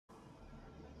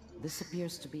This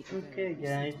appears to be a very Okay, recent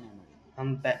guys, memory.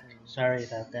 I'm back. So, Sorry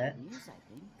about good that. news, I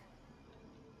think.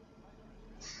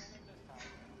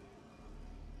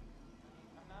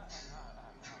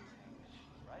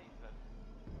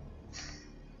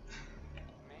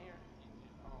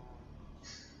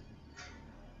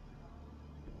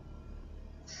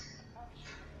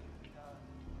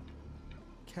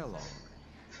 Kellogg.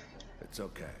 It's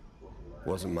okay.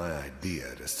 Wasn't my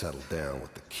idea to settle down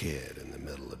with the kid in the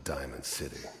middle of Diamond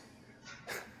City.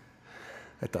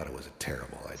 I thought it was a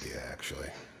terrible idea, actually.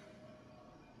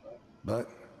 But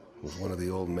it was one of the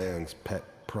old man's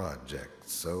pet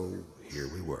projects, so here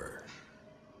we were.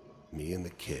 Me and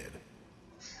the kid.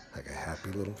 Like a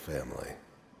happy little family.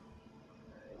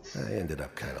 I ended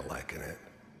up kind of liking it.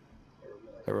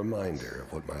 A reminder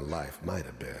of what my life might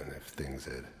have been if things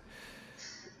had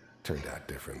turned out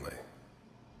differently.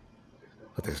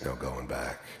 But there's no going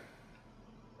back.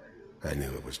 I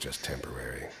knew it was just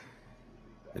temporary.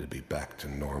 It'd be back to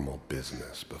normal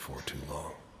business before too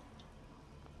long.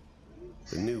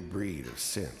 The new breed of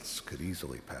synths could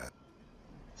easily pass.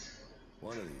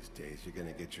 One of these days you're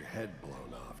gonna get your head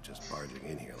blown off just barging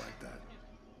in here like that.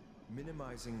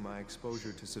 Minimizing my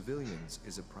exposure to civilians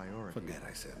is a priority. Forget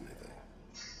I said anything.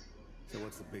 So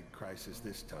what's the big crisis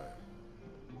this time?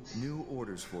 New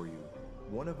orders for you.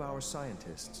 One of our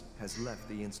scientists has left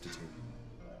the Institute.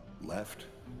 Left?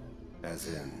 As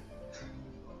in...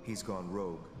 He's gone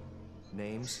rogue.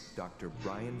 Name's Dr.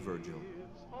 Brian Virgil.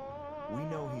 We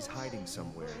know he's hiding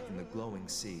somewhere in the glowing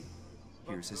sea.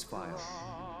 Here's his file.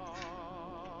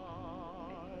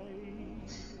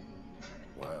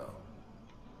 Wow.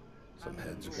 Some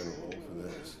heads are gonna roll for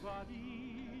this.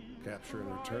 Capture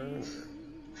and return,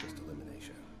 or just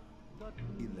elimination?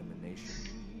 Elimination.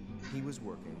 He was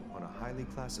working on a highly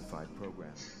classified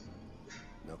program.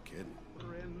 No kidding.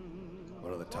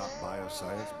 One of the top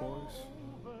bioscience boys?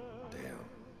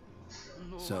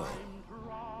 Damn. So,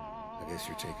 I guess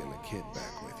you're taking the kid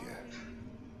back with you.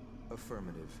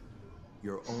 Affirmative.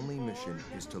 Your only mission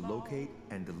is to locate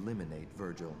and eliminate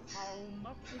Virgil.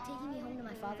 You're taking me home to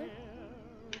my father?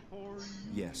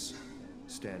 Yes.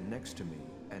 Stand next to me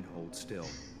and hold still.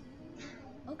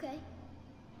 Okay.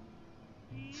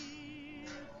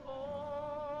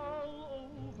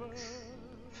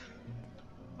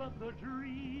 But the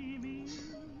dreaming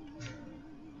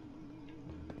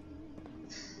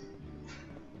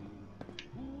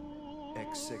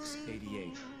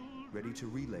X688. Ready to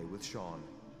relay with Sean.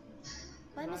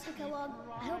 Bye, Mr. Kellogg.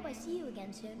 I hope I see you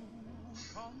again soon.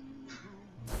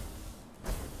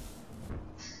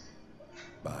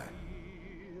 Bye.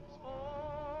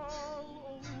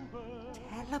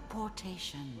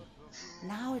 Teleportation.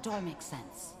 Now it all makes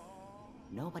sense.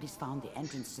 Nobody's found the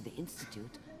entrance to the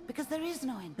Institute because there is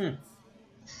no entrance.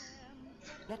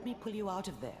 Let me pull you out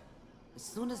of there as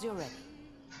soon as you're ready.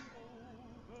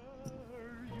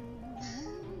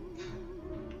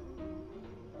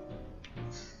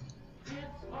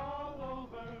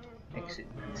 Exit.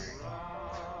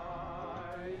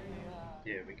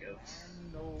 There we go.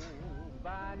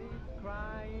 nobody's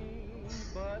crying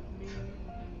but me.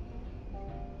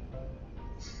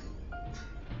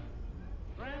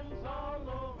 Friends all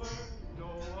over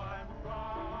know I'm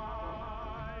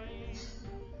crying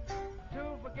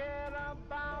to forget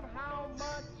about how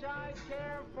much I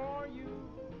care for you.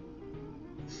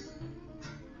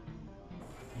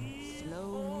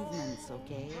 Slow movements,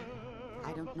 okay?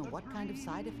 I don't know what kind of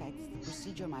side effects the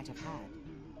procedure might have had.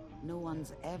 No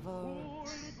one's ever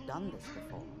done this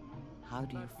before. How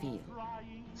do you feel?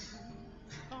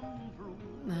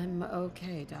 I'm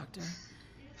okay, Doctor.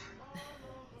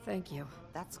 Thank you.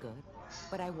 That's good.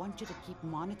 But I want you to keep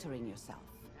monitoring yourself.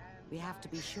 We have to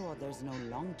be sure there's no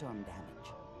long-term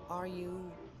damage. Are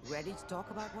you ready to talk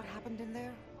about what happened in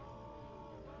there?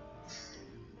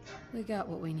 We got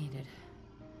what we needed.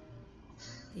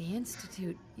 The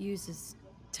Institute uses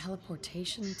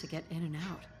teleportation to get in and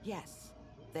out. Yes.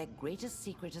 Their greatest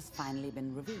secret has finally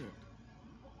been revealed.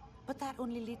 But that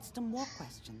only leads to more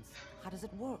questions. How does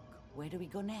it work? Where do we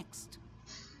go next?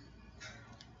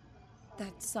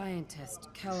 That scientist,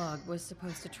 Kellogg, was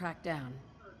supposed to track down.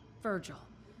 Virgil.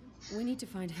 We need to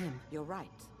find him. You're right.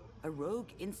 A rogue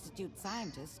Institute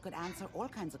scientist could answer all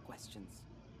kinds of questions.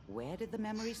 Where did the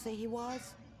memory say he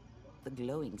was? The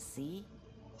glowing sea?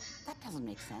 That doesn't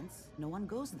make sense. No one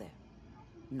goes there.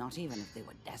 Not even if they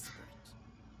were desperate.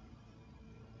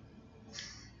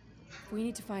 If we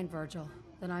need to find Virgil,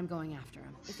 then I'm going after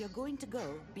him. If you're going to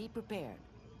go, be prepared.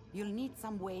 You'll need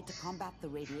some way to combat the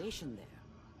radiation there.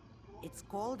 It's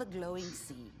called the glowing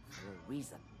sea for a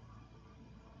reason.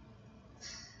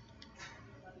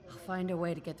 I'll find a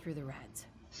way to get through the reds.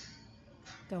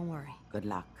 Don't worry. Good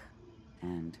luck.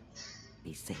 and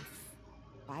be safe.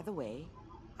 By the way,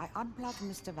 I unplugged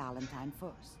Mr. Valentine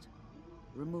first.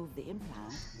 Remove the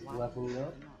implant while Level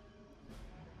up.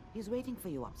 he's waiting for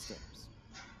you upstairs.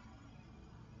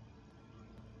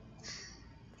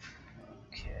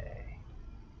 Okay.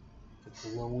 The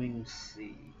glowing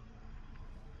sea.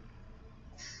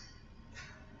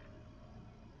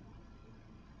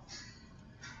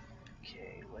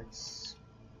 Okay, let's...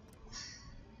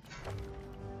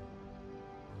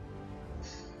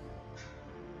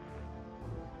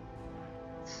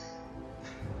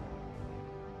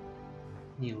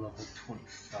 Need level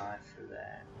 25 for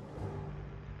that.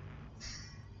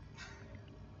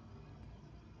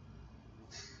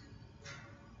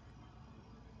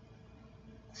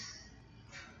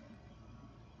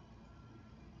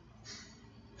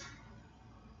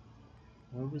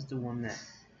 Where was the one that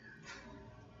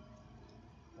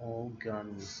all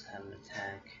guns have an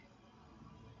attack?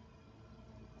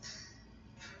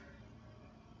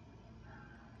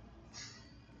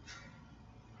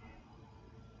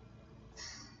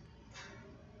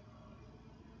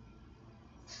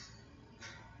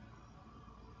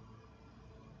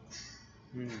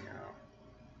 No.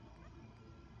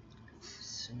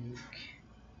 Sneak,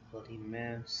 Bloody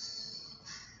Mouse.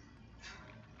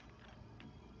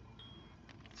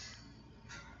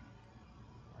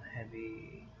 A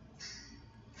heavy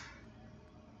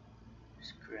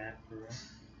scrapper.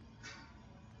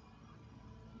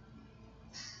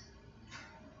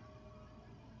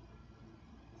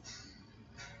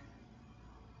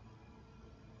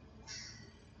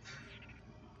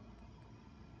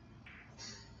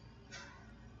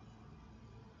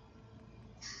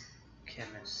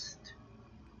 Chemist.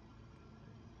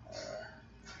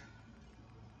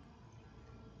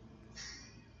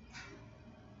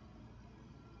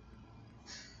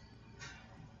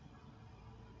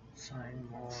 Find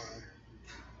more.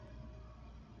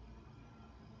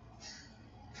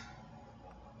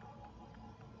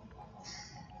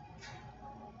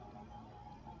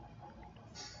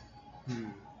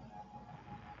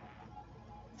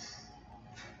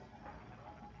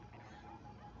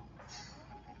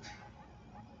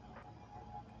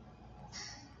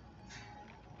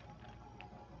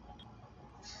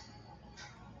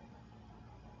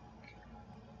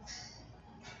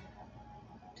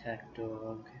 Tech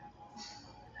dog.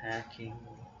 Hacking.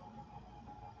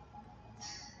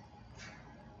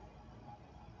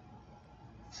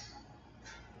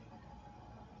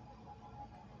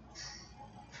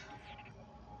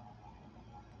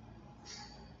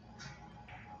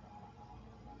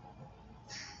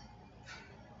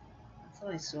 I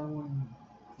thought I saw one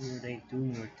where they do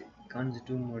more guns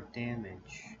do more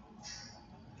damage.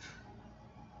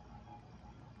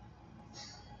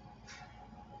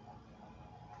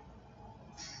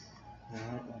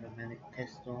 Automatic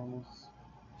pistols,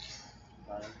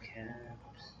 bottle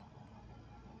caps.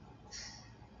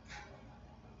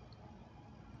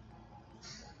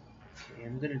 Okay,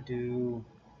 I'm gonna do.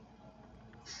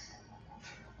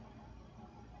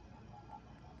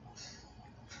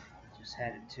 Just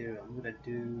had it too. I'm gonna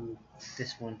do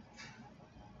this one.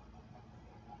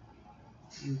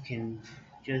 You can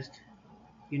just,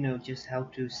 just how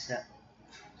to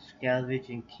salvage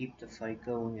and keep the fight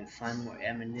going and find more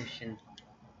ammunition.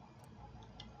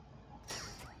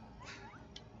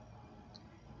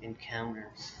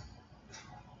 Encounters.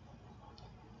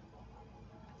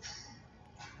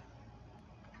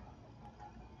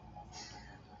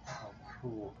 Oh,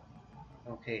 cool.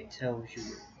 Okay, it tells you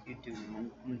what you do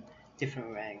in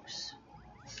different ranks.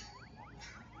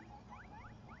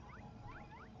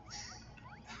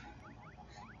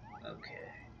 Okay.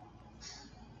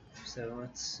 So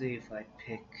let's see if I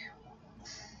pick.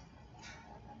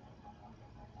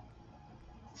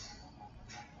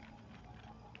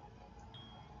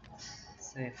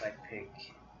 Say if I pick.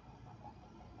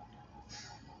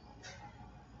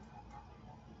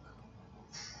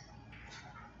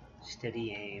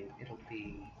 Steady aim, it'll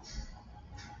be.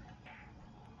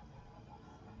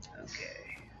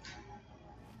 Okay.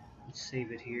 Let's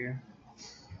save it here.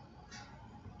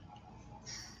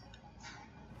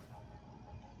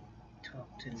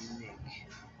 Talk to Nick.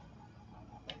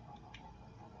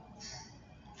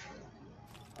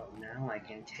 Oh, now I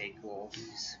can take all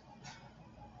these.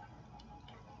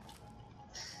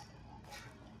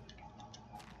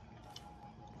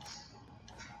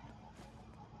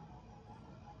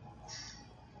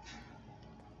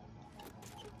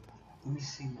 Let me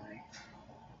see my.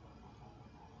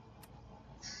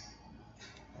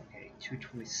 Okay,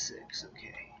 226.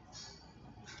 Okay.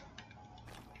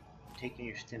 Taking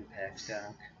your stim packs,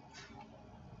 Doc.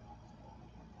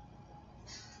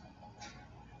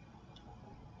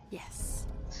 Yes.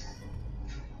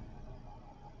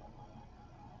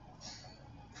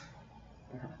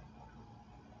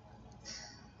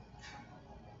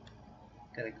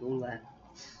 Gotta go let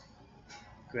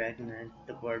Gragnet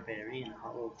the Barbarian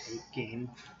holotape game.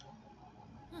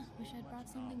 Wish I'd brought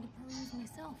something to peruse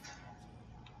myself.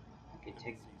 I could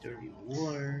take the dirty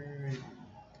water and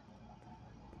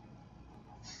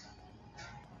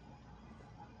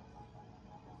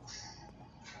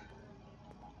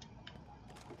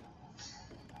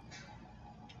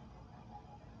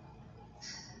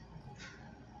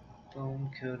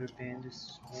Bone Coater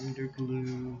Bandits Wonder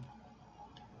Glue.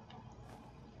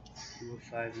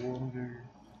 Purified water.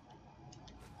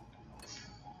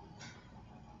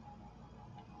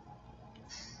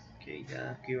 Okay,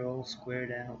 Doc, you're all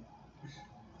squared out.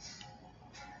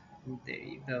 There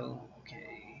you go.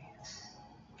 Okay.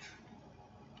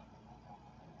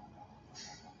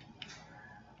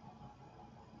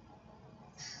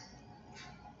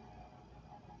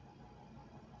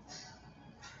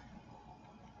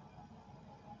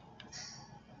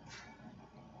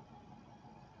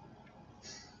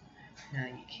 Now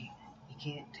you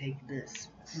can't take this.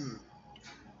 Oh.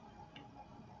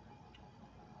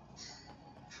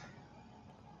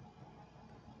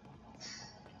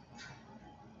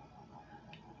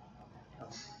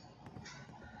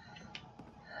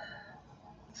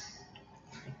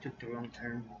 I took the wrong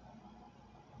turn.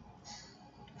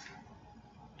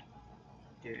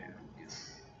 There we go.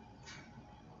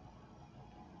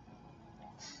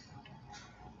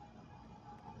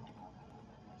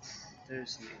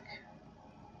 There's Nick.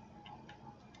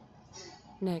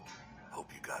 Nick, Hope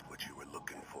you got what you were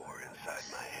looking for inside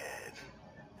my head.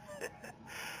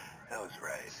 That was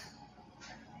right.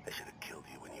 I should have killed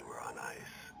you when you were on ice.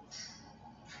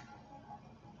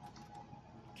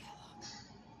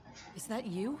 is that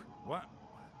you? What?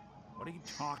 What are you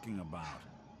talking about?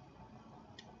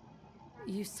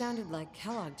 You sounded like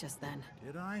Kellogg just then.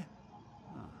 Did I?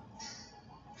 Huh.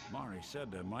 Mari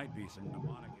said there might be some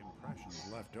mnemonic impressions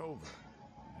left over.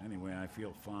 Anyway, I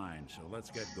feel fine, so let's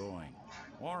get going.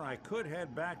 Or I could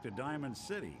head back to Diamond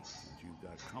City, since you've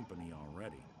got company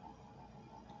already.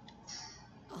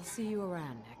 I'll see you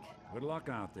around, Nick. Good luck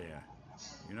out there.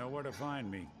 You know where to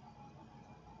find me.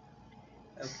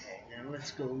 Okay, now let's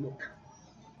go look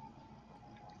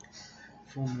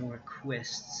for more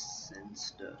quests and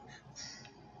stuff.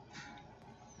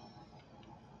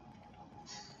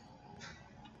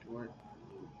 What?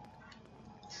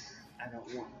 I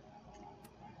don't want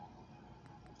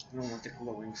the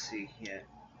glowing sea yet.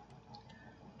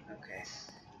 Okay.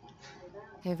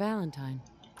 Hey, Valentine.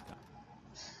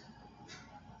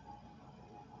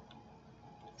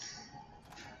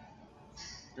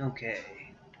 Okay.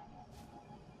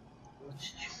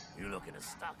 Let's You're looking to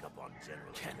stock up on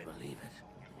General. Can't believe it.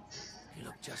 You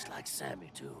look just like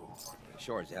Sammy, too.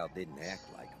 Sure as hell didn't act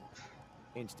like him.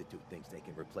 Institute thinks they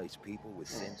can replace people with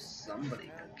sense. somebody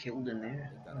got killed in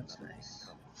there. That's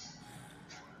nice.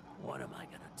 What am I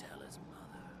gonna tell his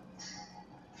mother?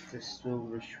 The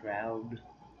Silver Shroud.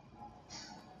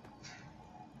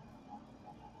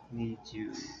 Need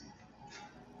to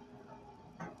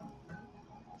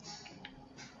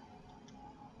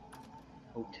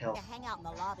hotel. To hang out in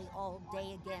the lobby all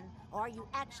day again, or are you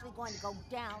actually going to go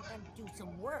down and do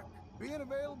some work? Being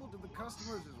available to the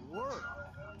customers is work.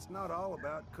 It's not all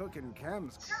about cooking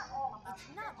chems.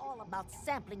 It's not all about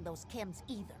sampling those chems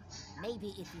either. Maybe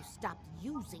if you stopped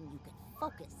using, you could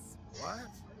focus. What?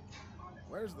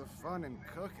 Where's the fun in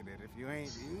cooking it if you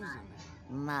ain't using it?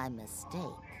 My mistake.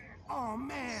 Oh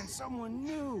man, someone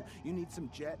new. You need some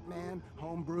Jetman,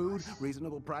 home-brewed,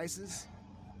 reasonable prices?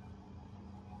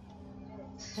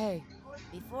 Hey.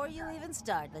 Before you even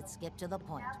start, let's skip to the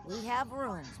point. We have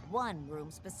rooms, one room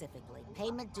specifically.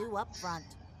 Payment due up front.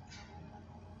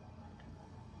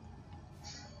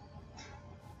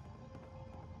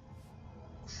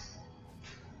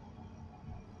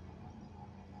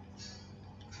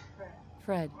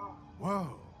 Fred.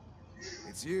 Whoa,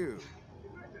 it's you.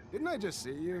 Didn't I just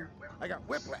see you? I got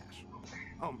whiplash.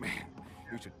 Oh man,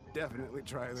 you should definitely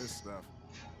try this stuff.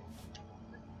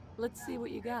 Let's see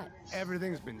what you got.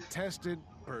 Everything's been tested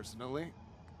personally.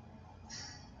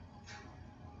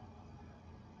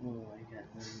 Oh, I got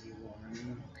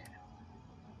 91. Okay.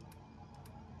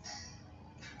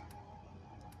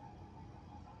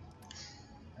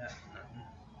 Nothing.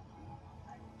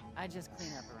 I just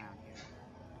clean up around here.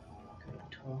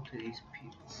 Gotta talk to these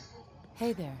people.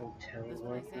 Hey there. Hotel This place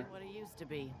worker. ain't what it used to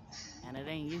be, and it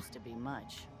ain't used to be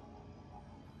much.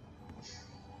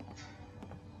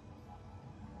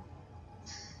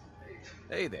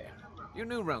 Hey there. You're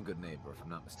new around Good Neighbor, if I'm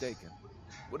not mistaken.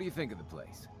 What do you think of the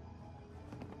place?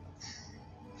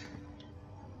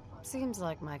 Seems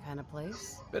like my kind of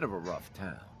place. Bit of a rough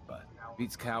town, but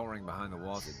beats cowering behind the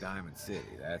walls of Diamond City,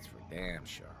 that's for damn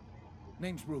sure.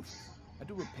 Name's Rufus. I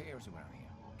do repairs around here.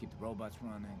 Keep the robots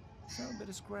running, sell a bit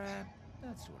of scrap,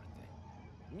 that sort of thing.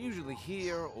 I'm usually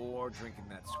here or drinking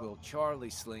that swill Charlie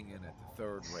slinging at the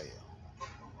third rail.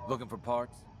 Looking for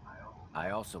parts? I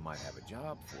also might have a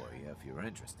job for you if you're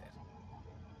interested.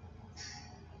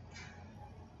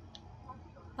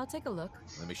 I'll take a look.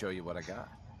 Let me show you what I got.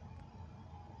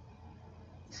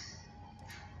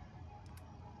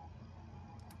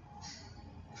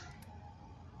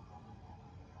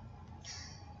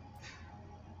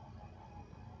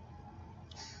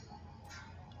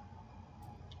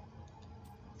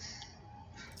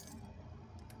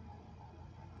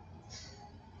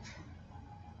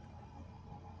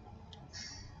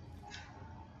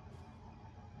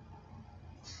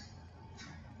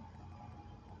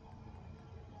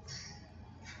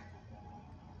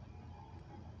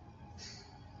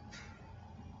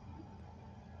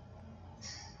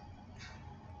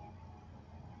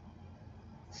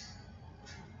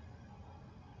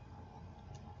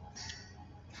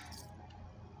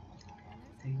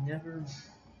 They never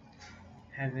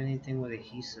have anything with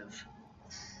adhesive.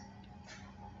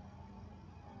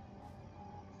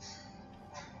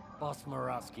 Boss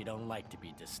Murawski don't like to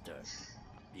be disturbed.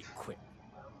 Be quick.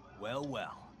 Well,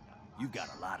 well. You've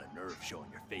got a lot of nerve showing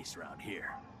your face around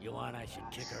here. You want I should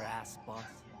kick her ass, boss?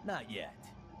 Not yet.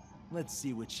 Let's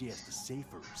see what she has to say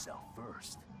for herself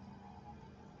first.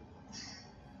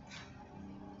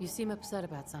 You seem upset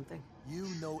about something. You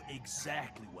know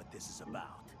exactly what this is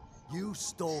about. You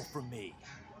stole from me.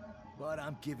 But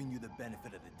I'm giving you the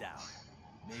benefit of the doubt.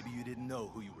 Maybe you didn't know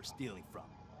who you were stealing from.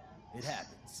 It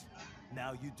happens.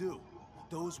 Now you do.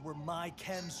 Those were my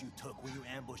chems you took when you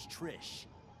ambushed Trish.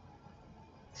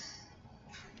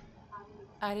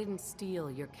 I didn't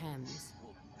steal your chems.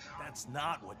 Well, that's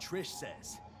not what Trish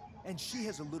says. And she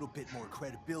has a little bit more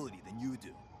credibility than you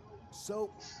do.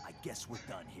 So, I guess we're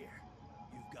done here.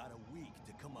 You've got a week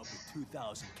to come up with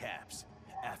 2,000 caps.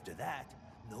 After that,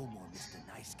 no more Mr.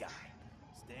 Nice Guy.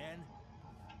 Stan,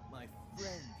 my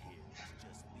friend here is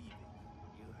just leaving.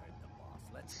 You heard the boss.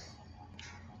 Let's go.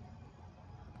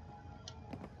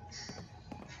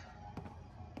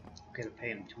 Gotta pay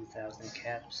him 2,000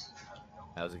 caps.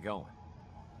 How's it going?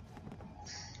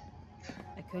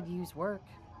 I could use work,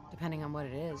 depending on what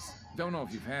it is. Don't know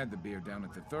if you've had the beer down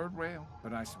at the third rail,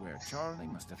 but I swear Charlie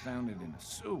must have found it in a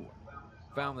sewer.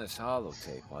 Found this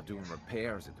holotape while doing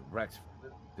repairs at the Rexford.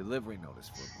 Delivery notice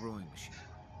for a brewing machine.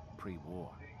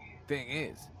 Pre-war. Thing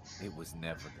is, it was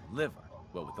never delivered.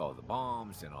 What with all the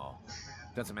bombs and all.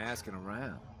 Done some asking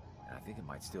around, and I think it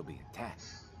might still be intact.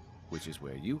 Which is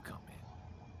where you come in.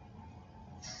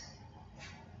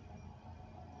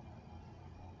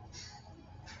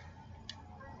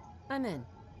 I'm in.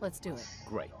 Let's do it.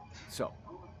 Great. So,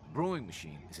 the brewing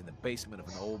machine is in the basement of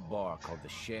an old bar called the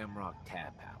Shamrock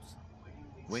Tap House.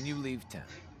 When you leave town,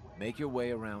 make your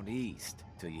way around east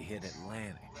till you hit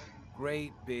Atlantic.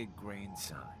 Great big green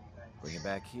sign. Bring it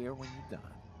back here when you're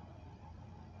done.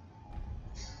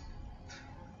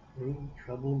 Brewing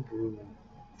Trouble Brewing.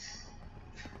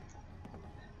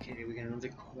 Okay, we got another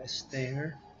quest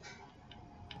there.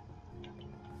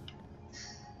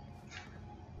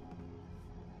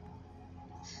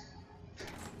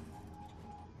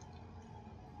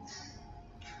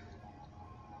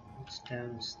 What's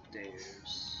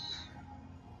downstairs?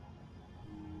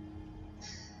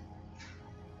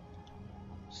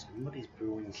 Somebody's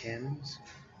brewing chems.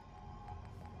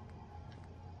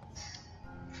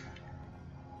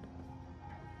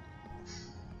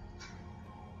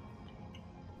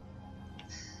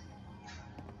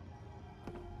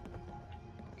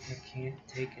 I can't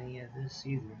take any of this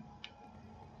either.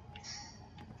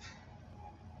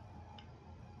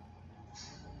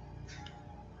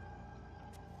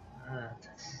 Ah,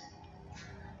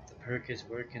 the perk is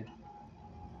working.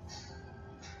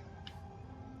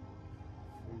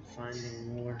 I'm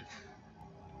finding more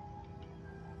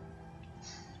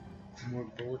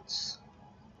bullets.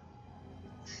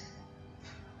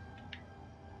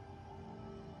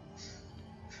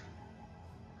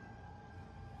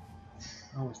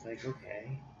 I was like,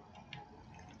 okay,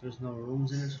 there's no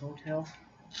rooms in this hotel.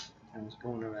 I was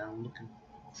going around looking.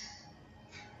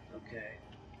 Okay.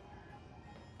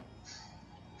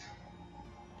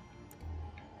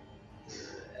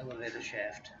 The elevator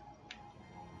shaft.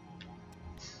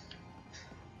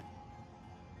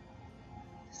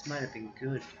 This might have been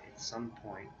good at some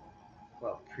point.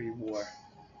 Well, pre-war.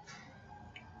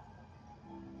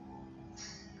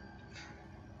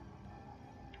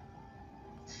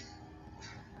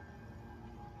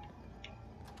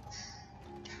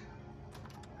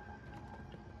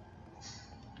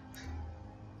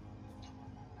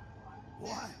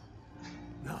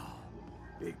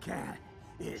 can't.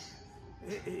 It's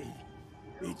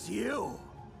you.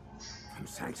 From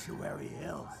Sanctuary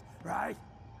Hills, right?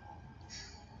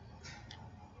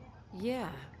 Yeah,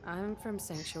 I'm from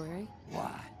Sanctuary.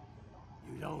 What?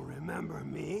 You don't remember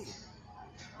me?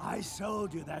 I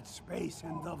sold you that space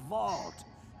in the vault.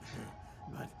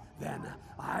 But then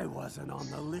I wasn't on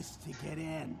the list to get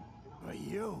in. But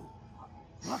you,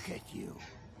 look at you.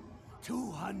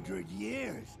 200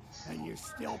 years, and you're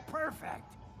still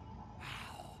perfect.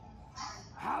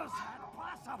 How's that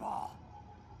possible?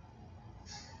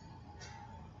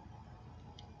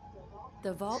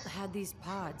 The vault had these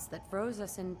pods that froze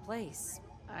us in place.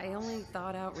 I only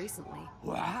thawed out recently.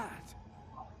 What?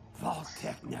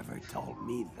 Vault-Tec never told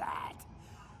me that.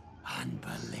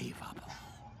 Unbelievable.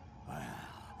 Well,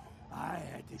 I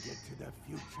had to get to the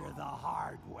future the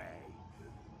hard way.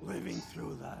 Living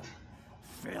through the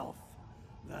filth,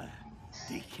 the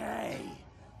decay,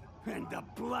 and the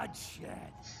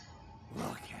bloodshed.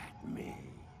 Look at me.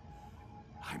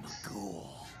 I'm a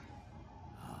ghoul.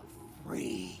 A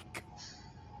freak.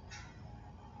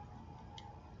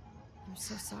 I'm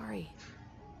so sorry.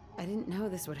 I didn't know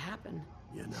this would happen.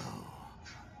 You know,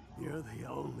 you're the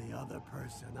only other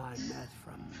person I met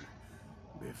from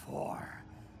before.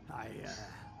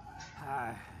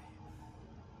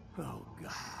 Oh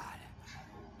God.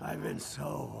 I've been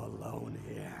so alone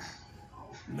here.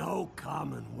 No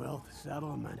Commonwealth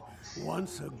settlement,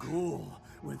 once a ghoul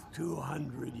with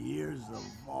 200 years of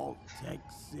Vault-Tec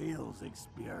seals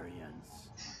experience.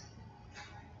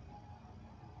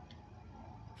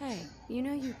 Hey, you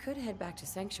know you could head back to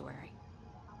Sanctuary.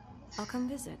 I'll come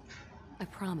visit. I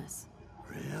promise.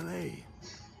 Really?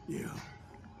 You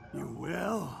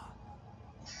will?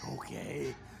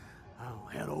 Okay, I'll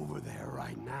head over there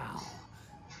right now.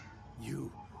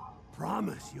 You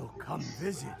promise you'll come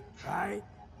visit, right?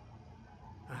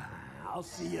 I'll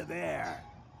see you there.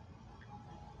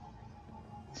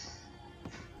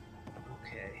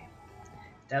 Okay.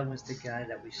 That was the guy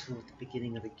that we saw at the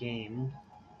beginning of the game.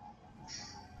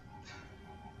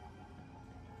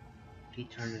 He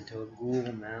turned into a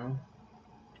ghoul now.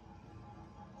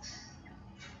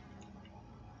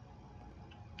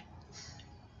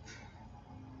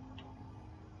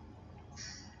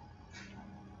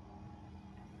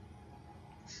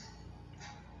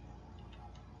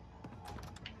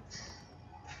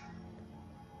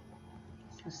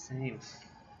 It's the same.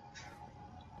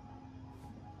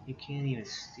 You can't even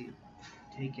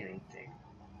take anything.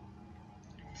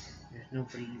 There's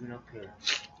nobody even up here.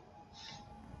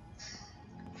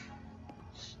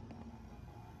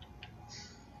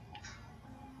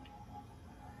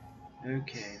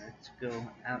 Okay, let's go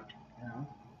out now.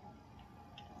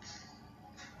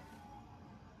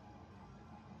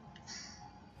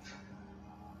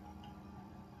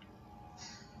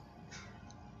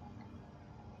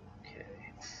 Okay.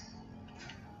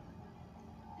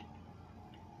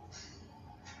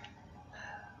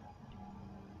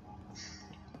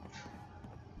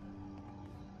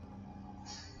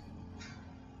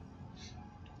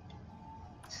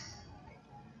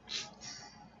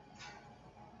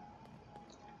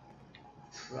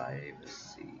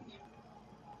 Privacy.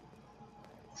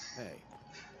 Hey.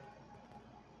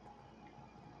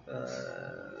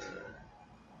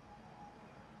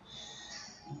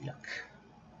 Yuck.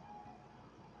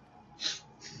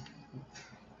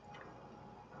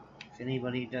 If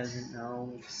anybody doesn't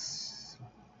know,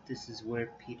 this is where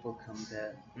people come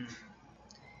to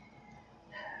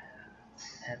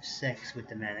have sex with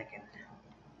the mannequin.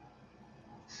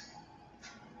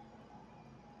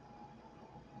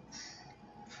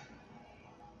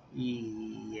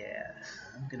 Yeah,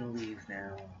 I'm gonna leave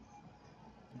now.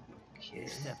 Okay.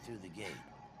 Step through the gate.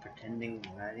 Pretending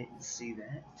I didn't see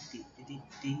that.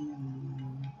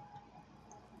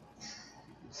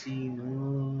 See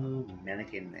no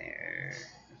mannequin there.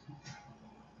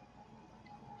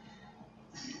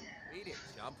 Beat it,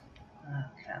 chump. Oh,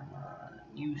 come on.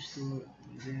 You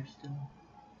there still?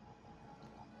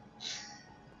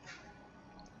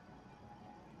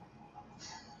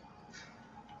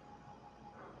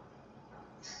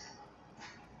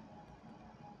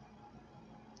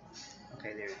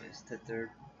 Okay, there it is, the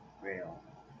third rail.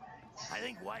 I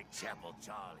think Whitechapel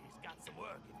Charlie's got some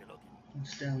work if you're looking.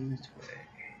 What's down this way?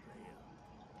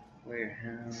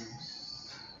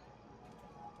 Warehouse.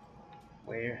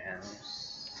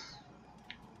 Warehouse.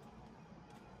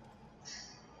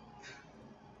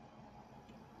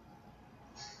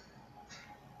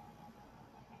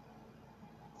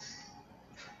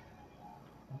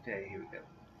 Okay, here we go.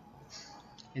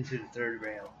 Into the third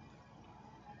rail.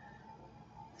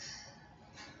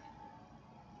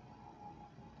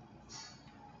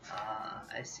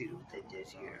 I I see what they did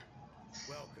here.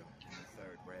 Welcome to the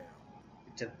third rail.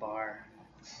 It's a bar.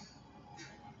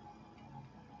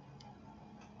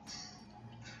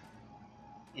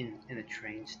 In a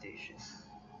train station.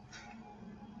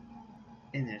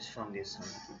 And there's fungus on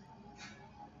it.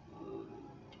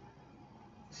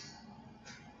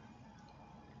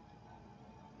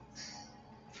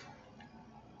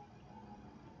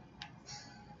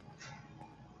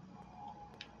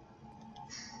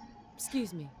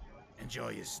 Excuse me. Enjoy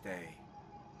your stay.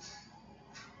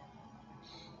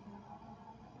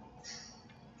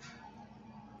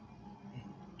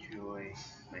 Enjoy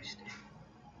my stay.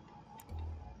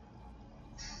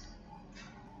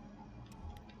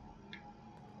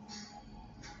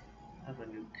 Have a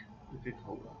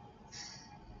Nuka-Cola.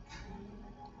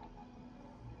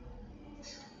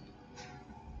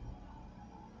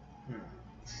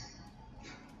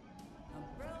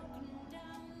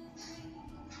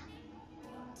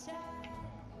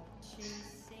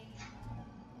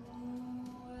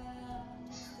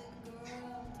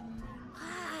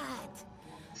 What?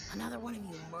 Another one of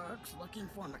you mercs looking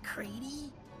for MacCready?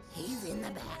 He's in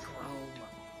the back room.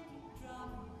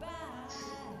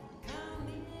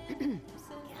 God,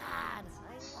 I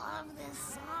love this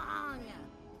song.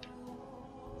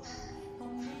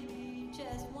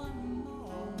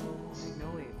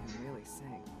 Magnolia can really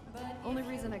sing. Only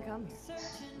reason I come here.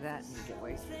 That and you get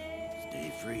wasted.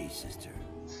 Stay free, sister.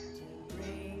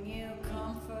 Yeah?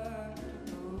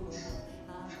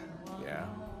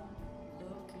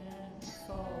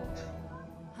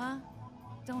 Huh?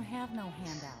 Don't have no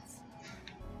handouts.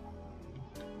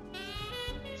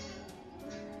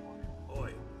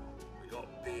 Oi, we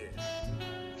got beer.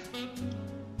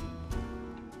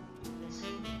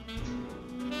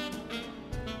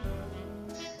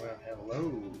 Well,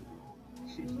 hello.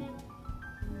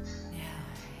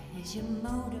 Is your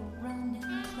motor running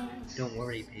close? Don't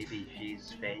worry, baby,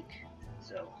 she's fake.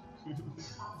 So.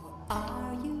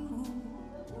 Are you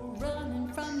running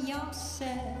from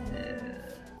yourself?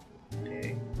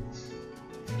 Okay.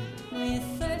 We're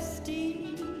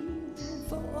thirsty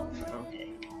for a break. Okay.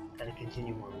 Gotta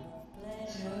continue on.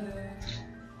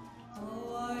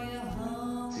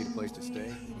 Need a place to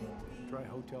stay? Try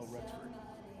Hotel Rexford.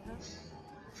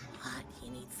 What?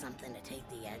 You need something to take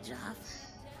the edge off?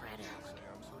 Fred Allen,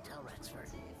 Hotel Rexford.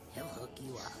 He'll hook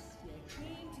you up.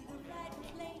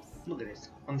 Look at this.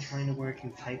 I'm trying to work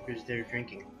and Piper's there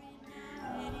drinking.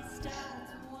 Should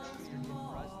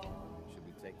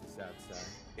we take this outside?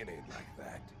 It ain't like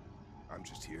that. I'm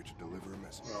just here to deliver a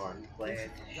message. Well, I'm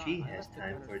glad she has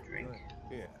time for a drink.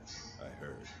 Yeah, I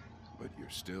heard. But you're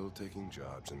still taking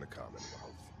jobs in the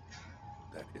Commonwealth.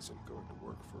 That isn't going to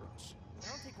work for us. I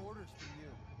don't take orders from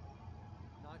you.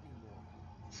 Not anymore.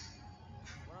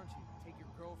 Why don't you take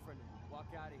your girlfriend and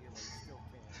walk out of here while you still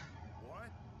can?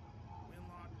 What?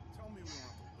 Winlock, tell me we don't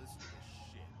have to listen to this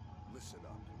shit. Listen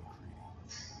up, MacCready.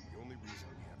 The only reason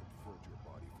we haven't filled your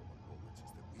body full of bullets is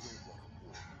that we don't want a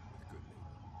war with good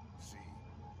neighbor. See,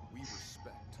 we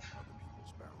respect other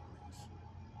people's boundaries.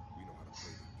 We know how to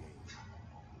play the game.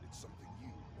 It's something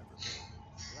you never learned.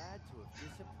 Glad to have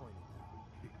disappointed you.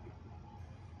 You can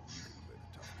play the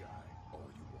tough guy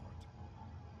all you want.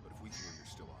 But if we hear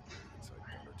you're still operating inside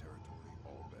Gunner territory,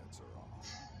 all bets are off.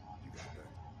 You got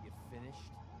that? You finished?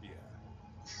 Yeah.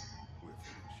 We're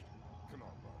finished. Come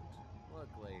on, Barnes. Look,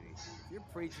 lady, if you're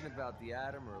preaching about the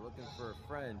atom or looking for a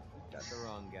friend, you got the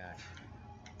wrong guy.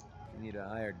 If you need a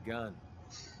hired gun,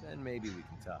 then maybe we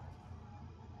can talk.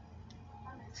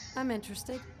 I'm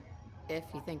interested. If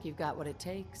you think you've got what it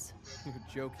takes. You're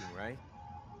joking, right?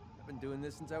 I've been doing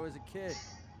this since I was a kid.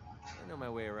 I know my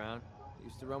way around. I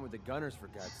used to run with the Gunners, for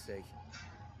God's sake.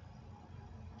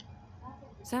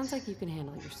 Sounds like you can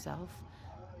handle yourself,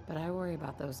 but I worry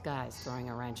about those guys throwing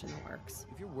a wrench in the works.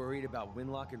 If you're worried about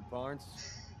Winlock and Barnes,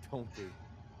 don't be.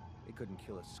 They couldn't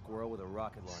kill a squirrel with a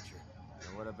rocket launcher.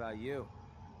 And what about you?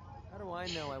 How do I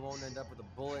know I won't end up with a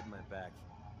bullet in my back?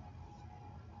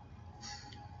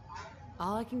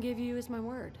 All I can give you is my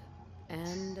word.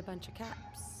 And a bunch of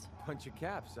caps. Bunch of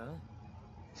caps, huh?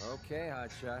 Okay,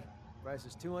 hotshot. Price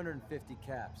is 250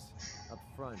 caps. Up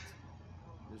front.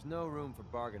 There's no room for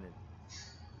bargaining.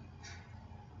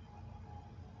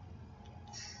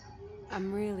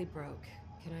 I'm really broke.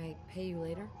 Can I pay you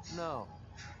later? No.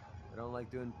 I don't like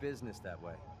doing business that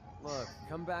way. Look,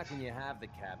 come back when you have the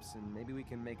caps, and maybe we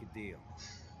can make a deal.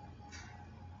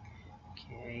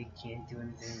 Okay, can't do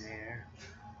anything there.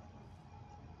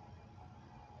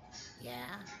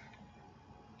 Yeah?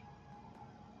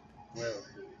 Well,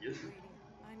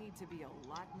 I need to be a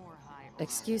lot more high.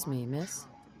 Excuse me, miss?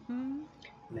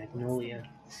 Magnolia.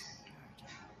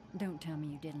 Don't tell me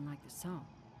you didn't like the song.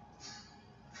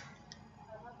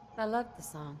 I loved the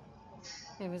song.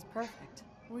 It was perfect.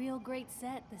 Real great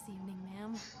set this evening,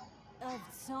 ma'am. Of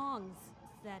songs,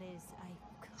 that is.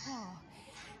 Oh,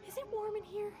 is it warm in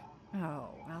here? Oh,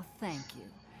 well, thank you.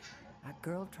 A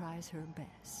girl tries her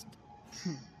best.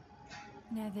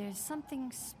 Now, there's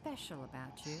something special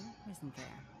about you, isn't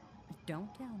there?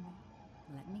 Don't tell me.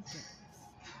 Let me guess.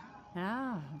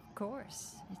 Ah, of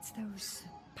course. It's those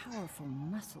powerful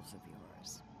muscles of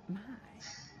yours. My,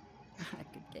 I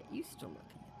could get used to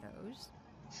looking at those.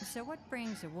 So what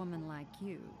brings a woman like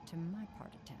you to my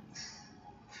part of town?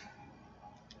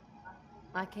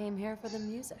 I came here for the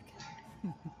music.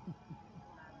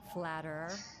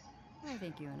 Flatterer. I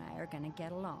think you and I are gonna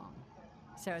get along.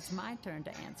 So it's my turn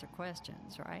to answer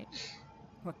questions, right?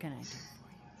 What can I do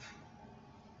for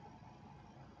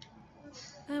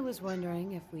you? I was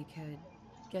wondering if we could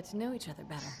get to know each other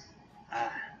better.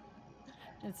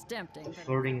 It's tempting. The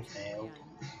flirting failed.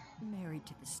 I'm married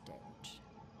to the stage.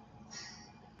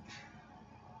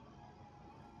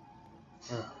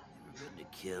 Ever been to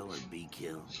kill or be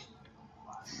killed?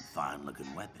 Some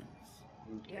fine-looking weapons.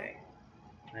 Okay.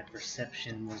 My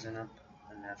perception wasn't up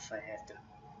enough. I had to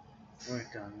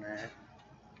work on that.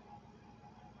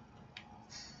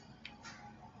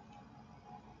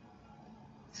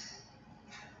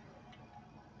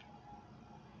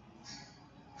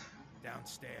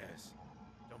 Downstairs.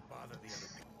 Don't bother the other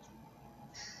people.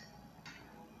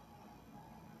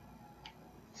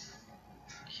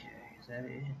 Okay, is that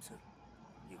it?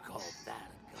 You call that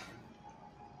a gun?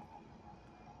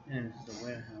 And this is the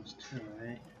warehouse too,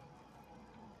 right?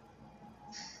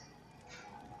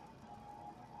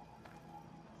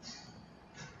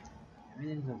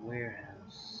 Everything's a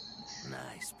warehouse.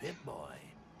 Nice pit boy.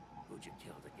 Who'd you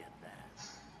kill to get that?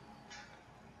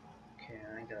 Okay,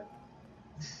 I gotta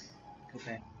go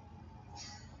back.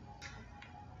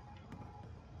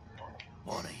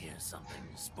 Wanna hear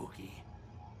something spooky?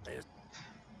 There's...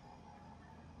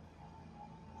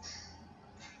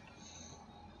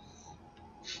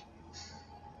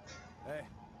 Hey.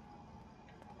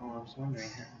 Oh, I was wondering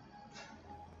how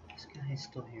this guy's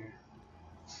still here.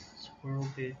 Squirrel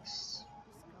bits.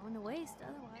 It's going to waste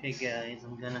otherwise. Okay, guys,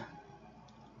 I'm gonna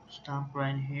stop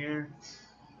right here.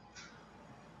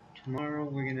 Tomorrow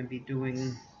we're gonna be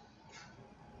doing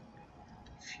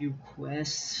a few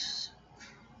quests.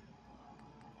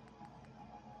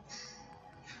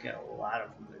 Got a lot of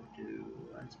them to do.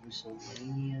 That's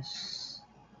miscellaneous.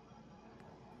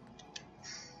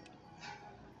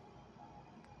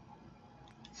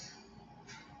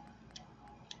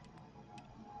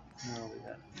 No, we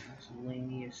got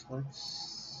miscellaneous. Let's.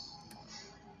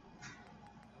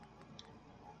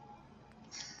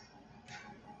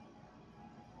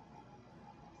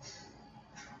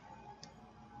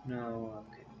 No,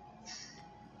 okay.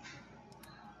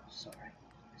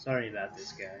 Sorry about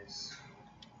this, guys.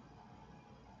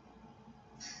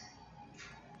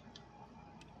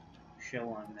 Show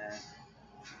on that.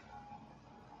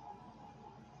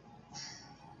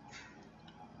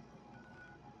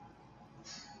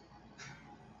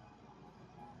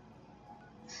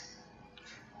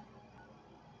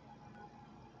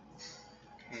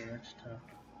 Okay, let's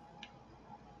talk.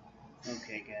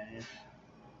 Okay, guys.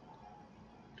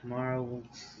 Tomorrow we'll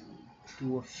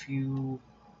do a few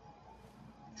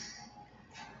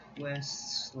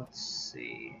quests. Let's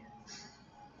see.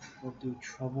 We'll do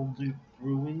Trouble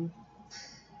Brewing.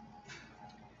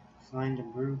 Find a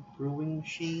brewing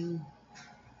machine.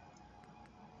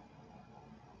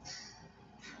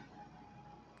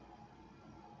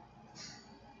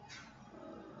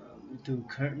 We'll do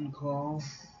Curtain Call.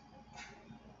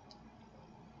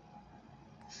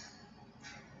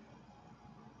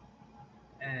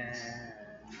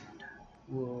 And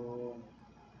we'll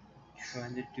try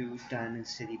to do Diamond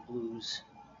City Blues.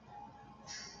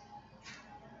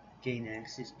 Gain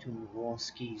access to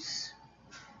Milwaukee's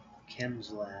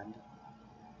Chems Lab.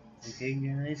 Okay,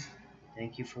 guys,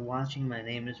 thank you for watching. My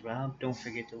name is Rob. Don't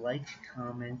forget to like,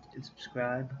 comment, and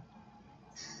subscribe.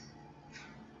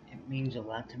 It means a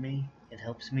lot to me. It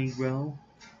helps me grow.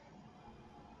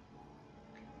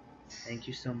 Thank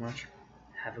you so much.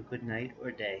 Have a good night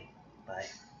or day. Bye.